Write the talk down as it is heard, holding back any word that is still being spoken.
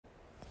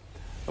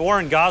The war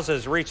in Gaza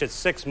has reached its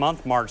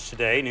 6-month march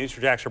today.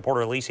 News4Jax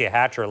reporter Alicia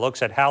Hatcher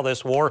looks at how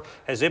this war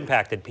has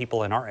impacted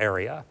people in our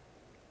area.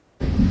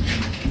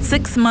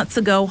 6 months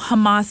ago,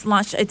 Hamas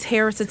launched a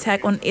terrorist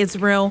attack on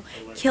Israel,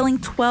 killing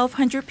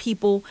 1,200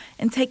 people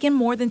and taking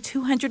more than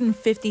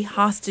 250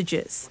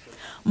 hostages.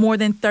 More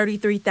than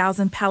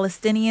 33,000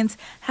 Palestinians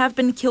have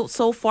been killed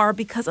so far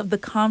because of the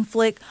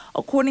conflict,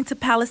 according to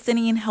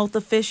Palestinian health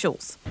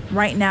officials.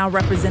 Right now,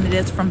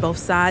 representatives from both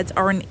sides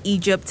are in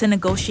Egypt to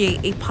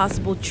negotiate a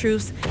possible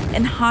truce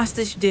and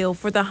hostage deal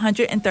for the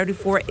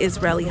 134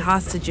 Israeli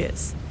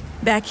hostages.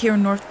 Back here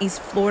in Northeast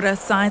Florida,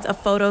 signs of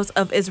photos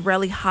of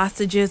Israeli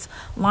hostages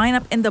line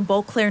up in the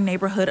Beauclerc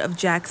neighborhood of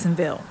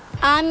Jacksonville.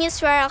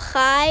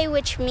 Israel-Hamas,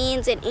 which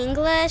means in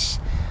English,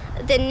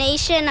 the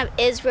nation of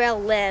Israel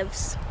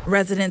lives.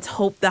 Residents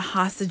hope the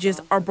hostages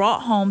are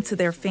brought home to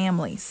their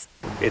families.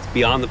 It's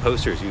beyond the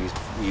posters.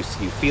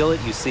 You feel it,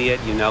 you see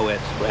it, you know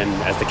it. And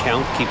as the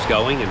count keeps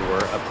going and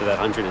we're up to that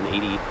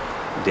 180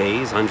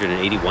 days,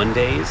 181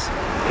 days,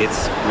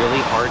 it's really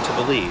hard to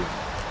believe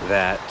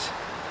that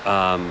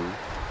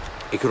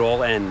it could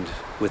all end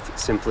with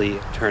simply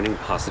turning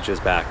hostages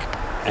back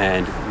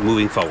and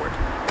moving forward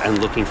and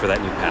looking for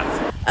that new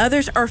path.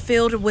 Others are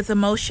filled with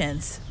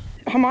emotions.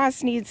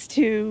 Hamas needs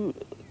to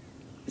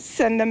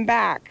send them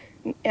back,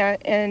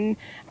 and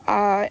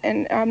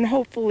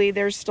hopefully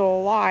they're still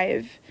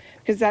alive,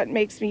 because that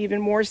makes me even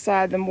more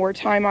sad. The more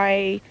time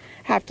I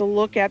have to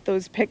look at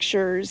those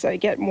pictures, I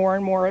get more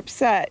and more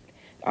upset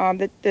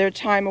that they're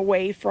time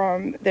away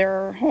from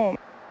their home.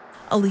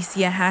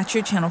 Alicia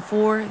Hatcher, Channel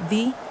 4,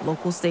 the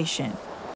local station.